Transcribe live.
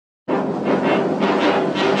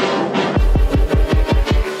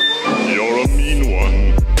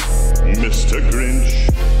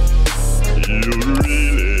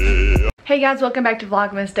Hey guys, welcome back to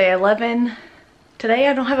Vlogmas Day 11. Today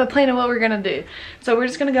I don't have a plan of what we're gonna do, so we're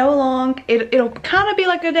just gonna go along. It'll kind of be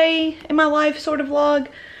like a day in my life sort of vlog,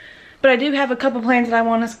 but I do have a couple plans that I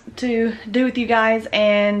want us to do with you guys,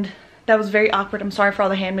 and that was very awkward. I'm sorry for all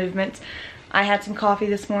the hand movements. I had some coffee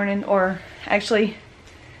this morning, or actually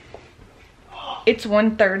it's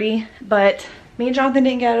 1:30, but me and Jonathan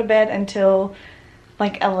didn't get out of bed until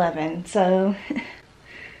like 11, so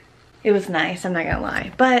it was nice, I'm not gonna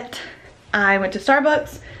lie. But I went to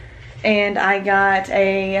Starbucks and I got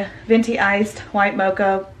a venti iced white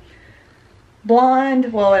mocha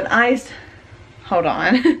blonde, well an iced, hold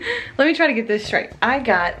on, let me try to get this straight. I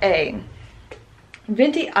got a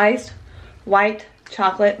venti iced white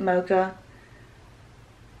chocolate mocha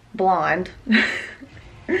blonde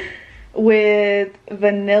with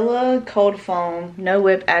vanilla cold foam, no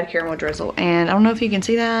whip, add caramel drizzle. And I don't know if you can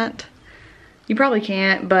see that. You probably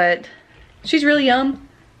can't, but she's really yum.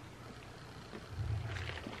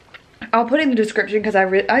 I'll put it in the description because I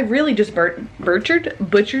really just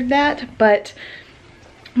butchered that. But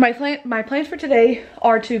my plans for today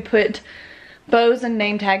are to put bows and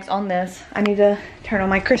name tags on this. I need to turn on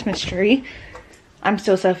my Christmas tree. I'm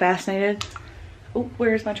still so fascinated. Oh,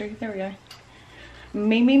 where's my tree? There we go.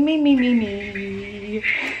 Me.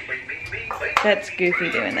 That's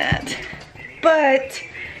Goofy doing that. But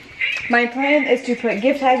my plan is to put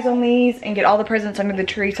gift tags on these and get all the presents under the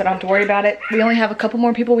tree so I don't have to worry about it. We only have a couple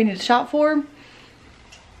more people we need to shop for.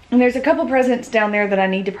 And there's a couple presents down there that I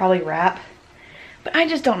need to probably wrap. But I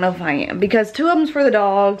just don't know if I am, because 2 of them's for the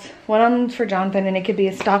dogs, 1 of them's for Jonathan, and it could be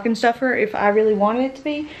a stocking stuffer if I really wanted it to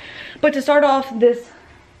be. But to start off this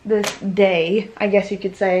day, I guess you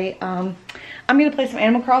could say, I'm going to play some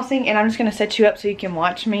Animal Crossing, and I'm just going to set you up so you can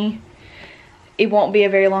watch me. It won't be a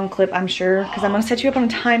very long clip, I'm sure, because I'm going to set you up on a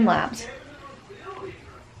time lapse.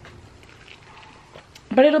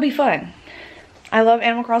 But it'll be fun. I love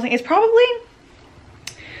Animal Crossing. It's probably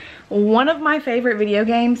one of my favorite video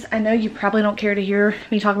games. I know you probably don't care to hear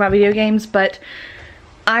me talk about video games, but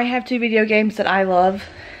I have 2 video games that I love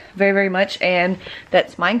very, very much, and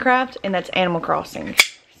that's Minecraft and that's Animal Crossing.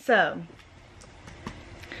 So,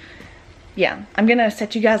 yeah, I'm going to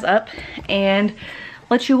set you guys up and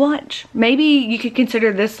let you watch. Maybe you could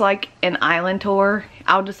consider this like an island tour.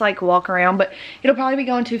 I'll just like walk around, but it'll probably be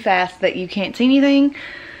going too fast that you can't see anything.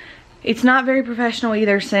 It's not very professional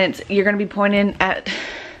either, since you're going to be pointing at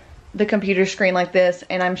the computer screen like this,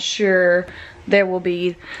 and I'm sure there will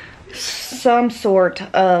be some sort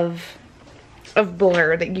of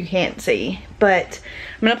blur that you can't see. But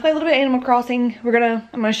I'm gonna play a little bit of Animal Crossing. I'm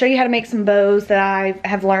gonna show you how to make some bows that I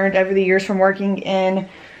have learned over the years from working in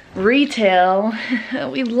retail.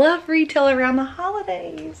 We love retail around the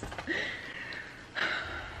holidays.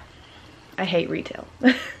 I hate retail.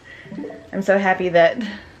 I'm so happy that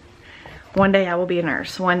one day I will be a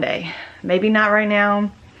nurse. One day. Maybe not right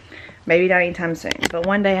now. Maybe not anytime soon. But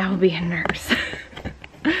one day I will be a nurse.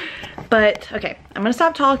 But, okay. I'm going to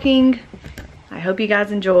stop talking. I hope you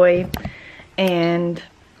guys enjoy. And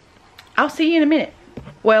I'll see you in a minute.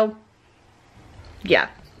 Well, yeah.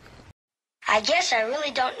 I guess I really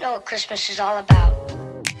don't know what Christmas is all about.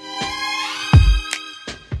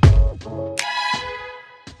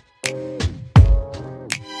 Isn't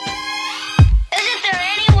there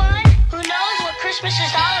anyone who knows what Christmas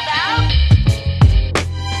is all about?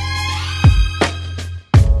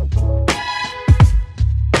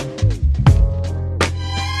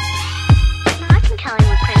 I can tell you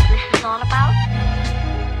what Christmas is all about.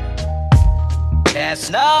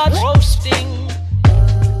 Chestnuts roasting,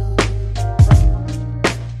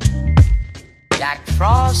 Jack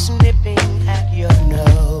Frost nipping at your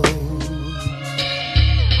nose.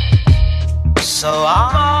 So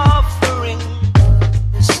I'm offering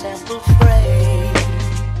this simple phrase.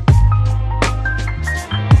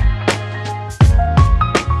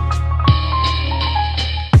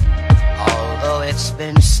 Although it's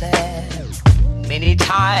been said many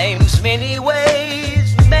times, many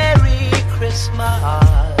ways, Merry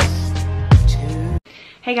Christmas to...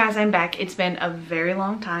 Hey guys, I'm back. It's been a very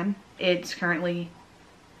long time. It's currently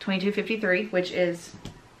 22:53, which is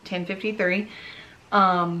 10:53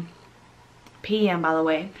 p.m. by the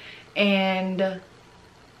way. And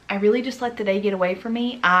I really just let the day get away from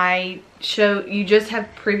me. You just have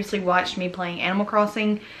previously watched me playing Animal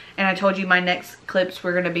Crossing, and I told you my next clips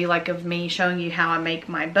were going to be like of me showing you how I make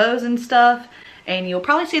my bows and stuff. And you'll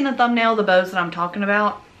probably see in the thumbnail the bows that I'm talking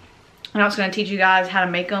about. And I was going to teach you guys how to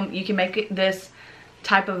make them. You can make this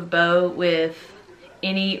type of bow with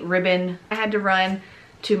any ribbon. I had to run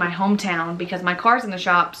to my hometown because my car's in the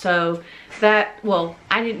shop, so that, well,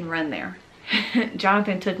 I didn't run there.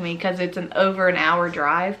 Jonathan took me because it's over an hour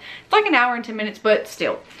drive. It's like an hour and 10 minutes, but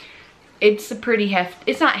still, it's a pretty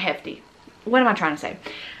hefty. It's not hefty. What am I trying to say?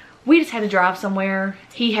 We just had to drive somewhere.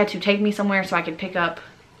 He had to take me somewhere so I could pick up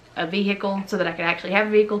a vehicle so that I could actually have a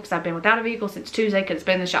vehicle, because I've been without a vehicle since Tuesday because it's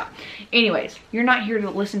been in the shop. Anyways, you're not here to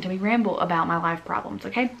listen to me ramble about my life problems,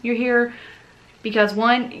 okay? You're here because,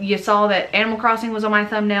 one, you saw that Animal Crossing was on my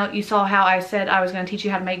thumbnail. You saw how I said I was going to teach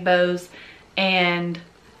you how to make bows, and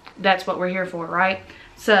that's what we're here for, right?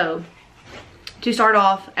 So to start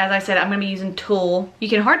off, as I said, I'm going to be using tulle. You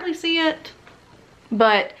can hardly see it,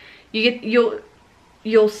 but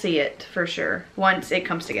you'll see it for sure once it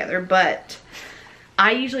comes together. But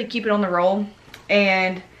I usually keep it on the roll,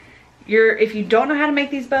 and if you don't know how to make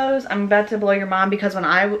these bows, I'm about to blow your mind, because when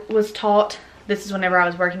I was taught, this is whenever I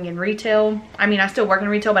was working in retail. I mean, I still work in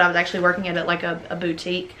retail, but I was actually working at like a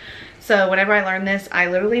boutique. So whenever I learned this, I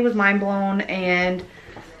literally was mind blown. And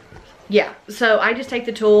yeah, so I just take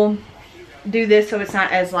the tulle, do this so it's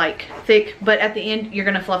not as like thick, but at the end you're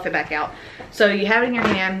gonna fluff it back out. So you have it in your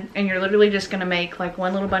hand, and you're literally just gonna make like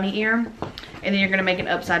one little bunny ear, and then you're gonna make an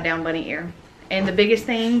upside down bunny ear. And the biggest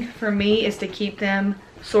thing for me is to keep them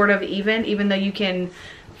sort of even though you can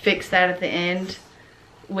fix that at the end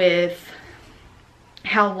with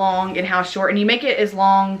how long and how short, and you make it as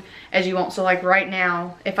long as you want. So like right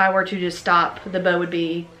now, if I were to just stop, the bow would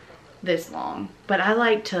be this long. But I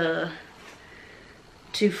like to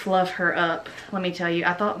fluff her up. Let me tell you,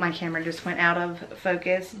 I thought my camera just went out of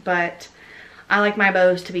focus, but I like my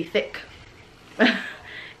bows to be thick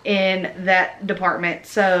in that department.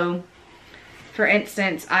 So for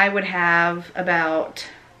instance, I would have about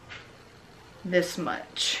this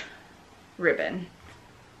much ribbon,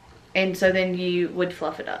 and so then you would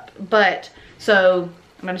fluff it up. But so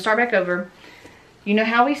I'm going to start back over. You know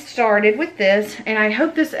how we started with this, and I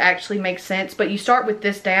hope this actually makes sense, but you start with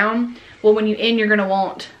this down. Well, when you end, you're going to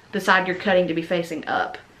want the side you're cutting to be facing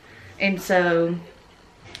up. And so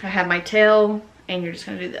I have my tail, and you're just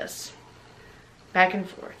going to do this back and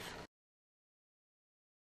forth.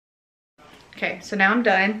 Okay, so now I'm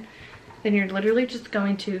done. Then you're literally just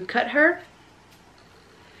going to cut her,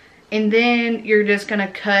 and then you're just going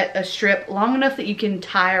to cut a strip long enough that you can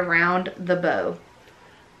tie around the bow.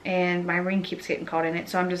 And my ring keeps getting caught in it,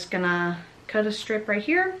 so I'm just gonna cut a strip right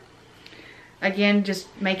here. Again, just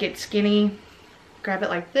make it skinny. Grab it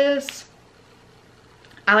like this.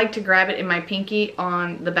 I like to grab it in my pinky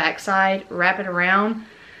on the back side, wrap it around,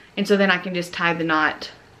 and so then I can just tie the knot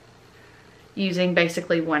using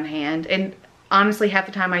basically one hand. And honestly, half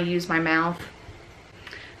the time I use my mouth.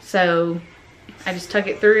 So I just tuck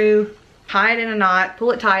it through, tie it in a knot, pull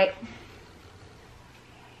it tight.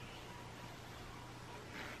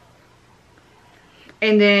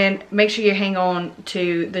 And then make sure you hang on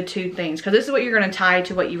to the two things, because this is what you're going to tie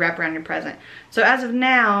to what you wrap around your present. So as of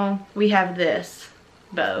now, we have this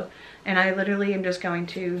bow, and I literally am just going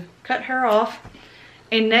to cut her off.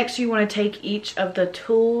 And next you want to take each of the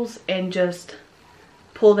tools and just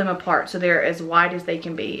pull them apart so they're as wide as they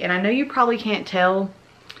can be. And I know you probably can't tell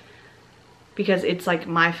because it's like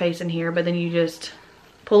my face in here, but then you just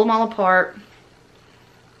pull them all apart.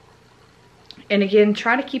 And again,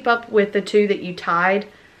 try to keep up with the two that you tied.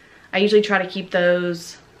 I usually try to keep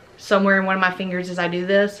those somewhere in one of my fingers as I do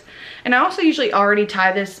this. And I also usually already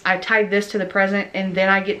tie this. I tied this to the present, and then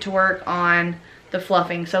I get to work on the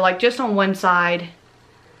fluffing. So like just on one side,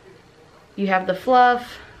 you have the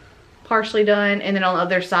fluff partially done, and then on the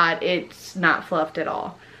other side, it's not fluffed at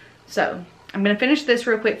all. So I'm gonna finish this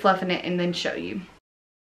real quick, fluffing it, and then show you.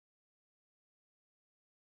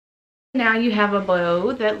 Now you have a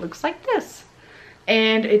bow that looks like this.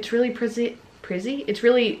 And it's really it's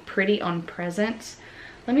really pretty on presents.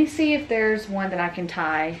 Let me see if there's one that I can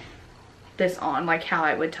tie this on, like how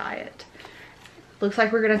I would tie it. Looks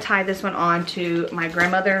like we're gonna tie this one on to my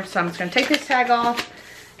grandmother. So I'm just gonna take this tag off.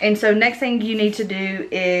 And so next thing you need to do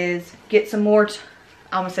is get some more,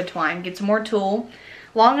 I almost said twine, get some more tulle.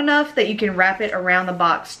 Long enough that you can wrap it around the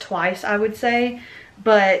box twice, I would say.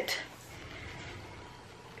 But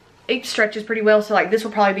it stretches pretty well, so like this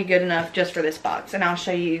will probably be good enough just for this box, and I'll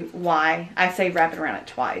show you why I say wrap it around it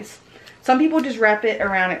twice. Some people just wrap it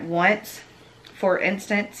around it once. For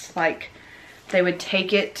instance, like they would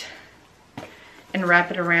take it and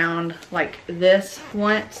wrap it around like this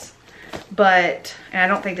once, but, and I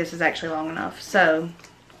don't think this is actually long enough. So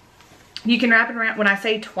you can wrap it around, when I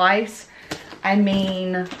say twice, I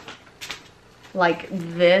mean like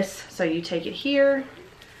this. So you take it here,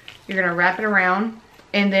 you're gonna wrap it around,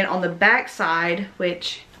 and then on the back side,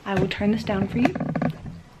 which I will turn this down for you.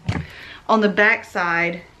 On the back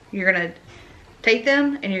side, you're gonna take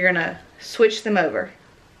them and you're gonna switch them over,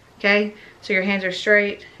 okay? So your hands are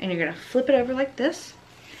straight, and you're gonna flip it over like this.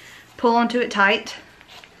 Pull onto it tight,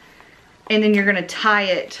 and then you're gonna tie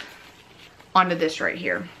it onto this right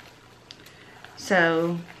here.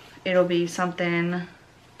 So it'll be something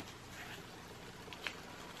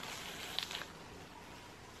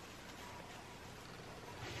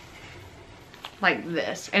like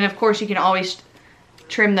this. And of course you can always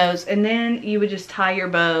trim those, and then you would just tie your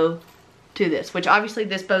bow to this, which obviously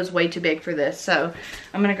this bow is way too big for this. So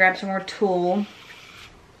I'm gonna grab some more tulle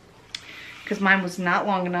because mine was not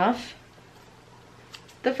long enough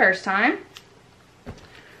the first time.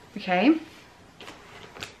 Okay,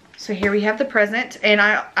 so here we have the present, and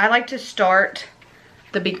I like to start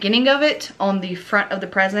the beginning of it on the front of the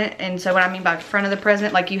present. And so what I mean by front of the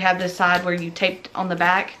present, like you have this side where you taped on the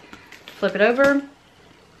back, flip it over.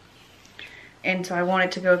 And so I want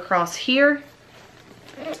it to go across here,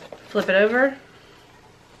 flip it over,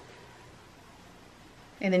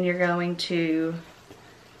 and then you're going to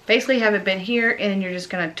basically have it bent here, and then you're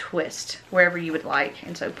just going to twist wherever you would like.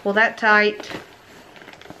 And so pull that tight,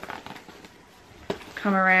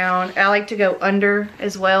 come around. I like to go under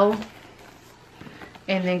as well,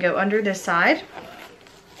 and then go under this side,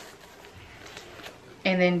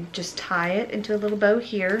 and then just tie it into a little bow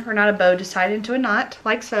here, or not a bow, just tie it into a knot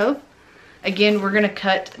like so. Again, we're going to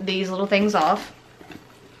cut these little things off.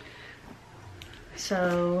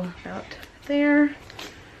 So about there,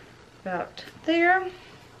 about there.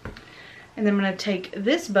 And then I'm going to take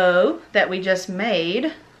this bow that we just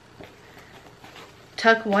made,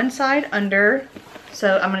 tuck one side under.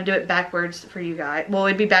 So I'm going to do it backwards for you guys. Well,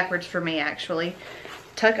 it'd be backwards for me actually.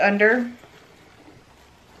 Tuck under,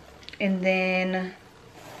 and then,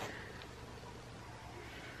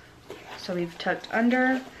 so we've tucked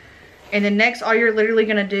under. And then next, all you're literally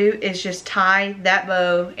going to do is just tie that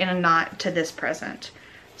bow in a knot to this present.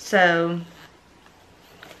 So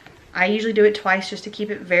I usually do it twice just to keep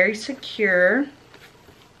it very secure,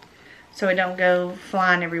 so it don't go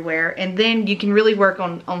flying everywhere. And then you can really work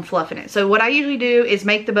on fluffing it. So what I usually do is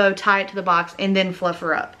make the bow, tie it to the box, and then fluff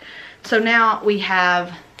her up. So now we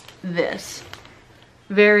have this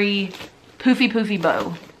very poofy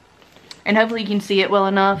bow. And hopefully you can see it well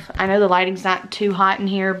enough. I know the lighting's not too hot in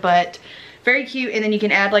here, but very cute. And then you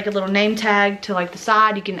can add like a little name tag to like the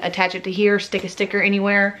side. You can attach it to here, stick a sticker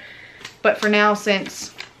anywhere. But for now,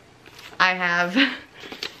 since I have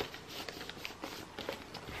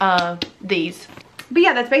these. But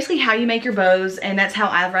yeah, that's basically how you make your bows, and that's how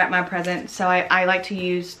I wrap my presents. So I like to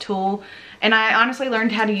use tulle. And I honestly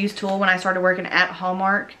learned how to use tulle when I started working at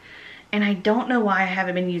Hallmark. And I don't know why I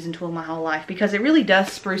haven't been using tulle my whole life, because it really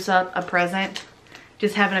does spruce up a present,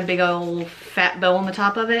 just having a big old fat bow on the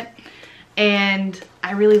top of it. And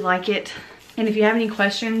I really like it. And if you have any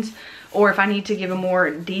questions, or if I need to give a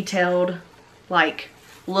more detailed like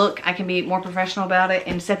look, I can be more professional about it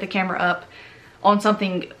and set the camera up on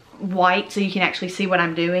something white so you can actually see what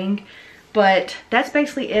I'm doing. But that's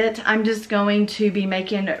basically it. I'm just going to be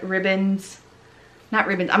making ribbons. Not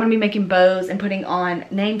ribbons, I'm gonna be making bows and putting on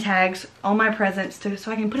name tags on my presents so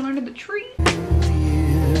I can put them under the tree.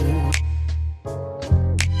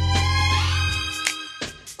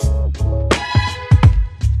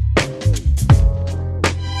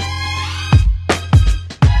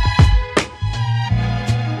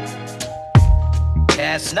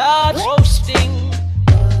 Chestnut roasting.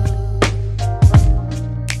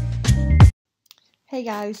 Hey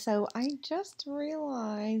guys, so I just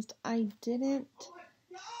realized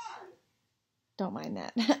don't mind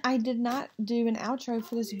that. I did not do an outro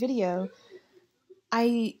for this video.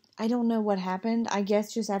 I don't know what happened. I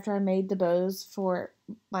guess just after I made the bows for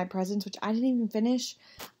my presents, which I didn't even finish,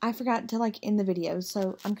 I forgot to like end the video.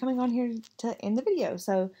 So I'm coming on here to end the video.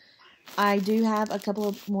 So I do have a couple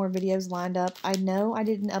of more videos lined up. I know I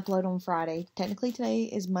didn't upload on Friday. Technically today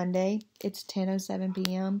is Monday. It's 10:07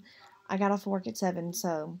 p.m. I got off work at 7,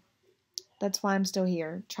 so that's why I'm still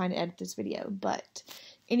here trying to edit this video. But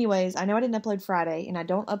anyways, I know I didn't upload Friday, and I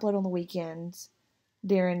don't upload on the weekends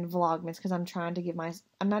during vlogmas because I'm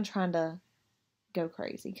not trying to go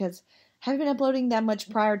crazy because I haven't been uploading that much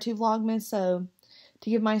prior to vlogmas. So to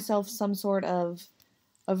give myself some sort of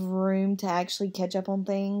room to actually catch up on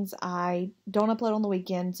things, I don't upload on the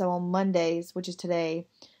weekend. So on Mondays, which is today,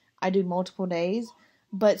 I do multiple days.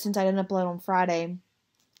 But since I didn't upload on Friday,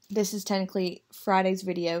 this is technically Friday's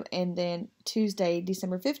video, and then Tuesday,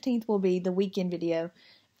 December 15th, will be the weekend video,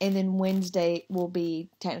 and then Wednesday will be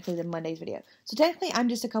technically the Monday's video. So technically, I'm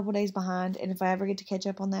just a couple days behind, and if I ever get to catch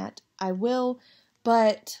up on that, I will,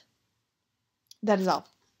 but that is all.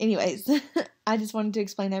 Anyways, I just wanted to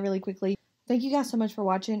explain that really quickly. Thank you guys so much for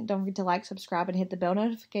watching. Don't forget to like, subscribe, and hit the bell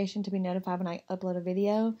notification to be notified when I upload a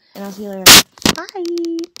video. And I'll see you later.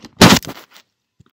 Bye!